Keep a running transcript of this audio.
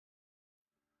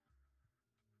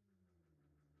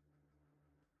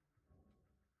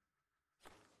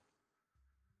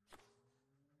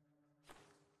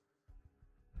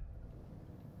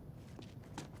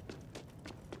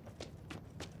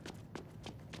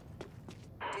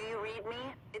need me?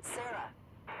 It's Sarah.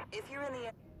 If you're in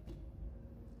the...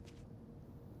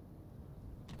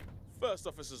 First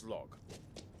Officer's log.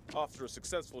 After a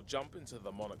successful jump into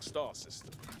the Monarch star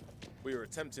system, we are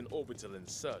attempting orbital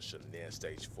insertion near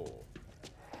stage 4.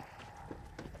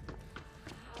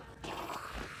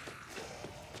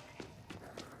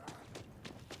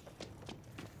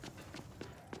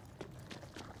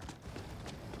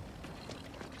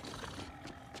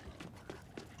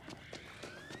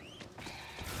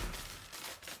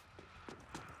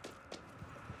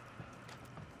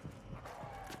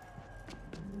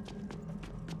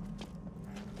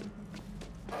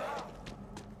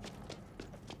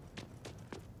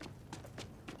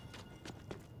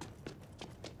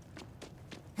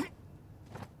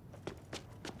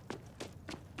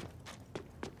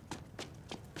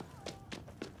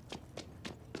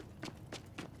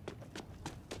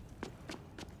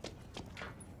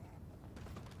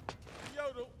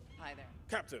 Hi there.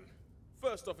 Captain,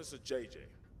 First Officer JJ.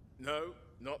 No,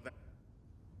 not that.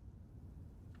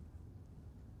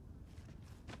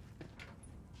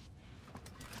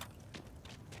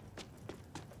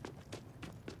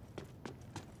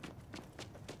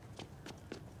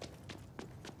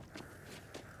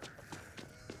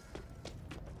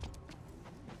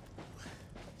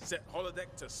 Set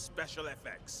holodeck to special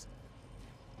FX.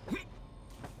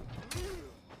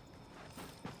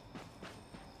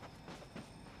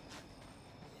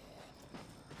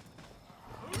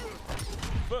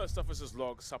 First Officer's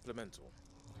log supplemental.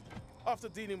 After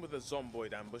dealing with a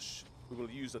zomboid ambush, we will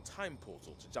use a time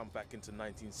portal to jump back into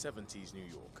 1970s New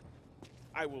York.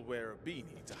 I will wear a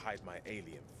beanie to hide my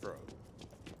alien fro.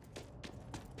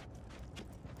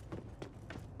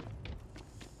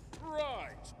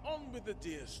 Right, on with the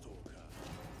Deerstalker.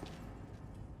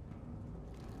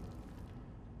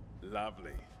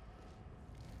 Lovely.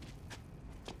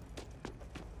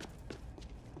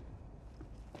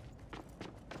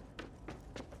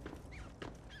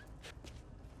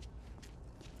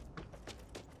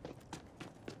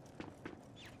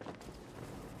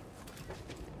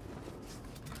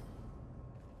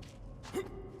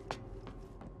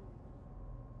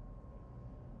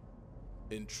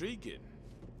 Intriguing.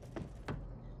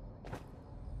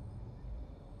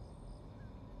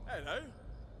 Hello.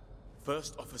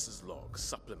 First Officer's log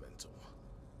supplemental.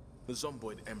 The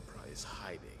Zomboid Emperor is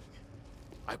hiding.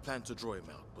 I plan to draw him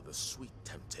out with the sweet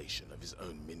temptation of his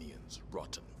own minions'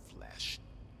 rotten flesh.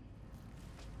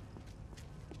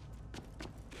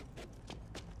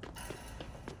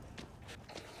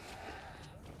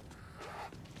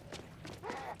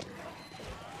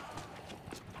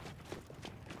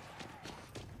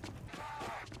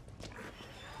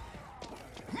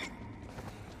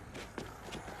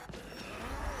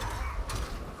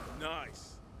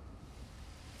 Nice.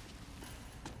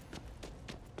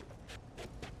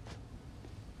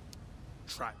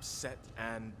 Trap set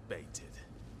and baited.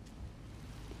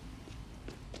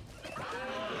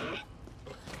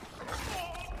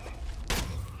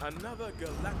 Another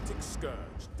galactic scourge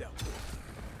dealt with.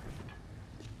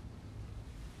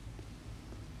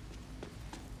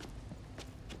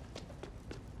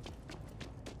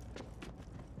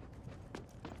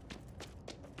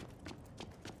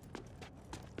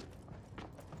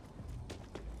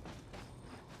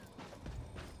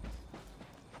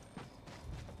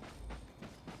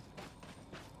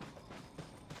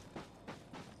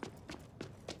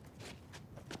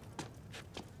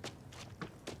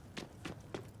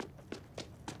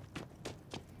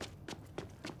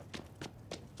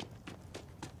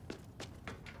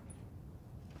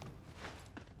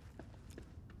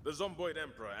 The Zomboid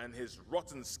Emperor and his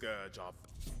rotten scourge are...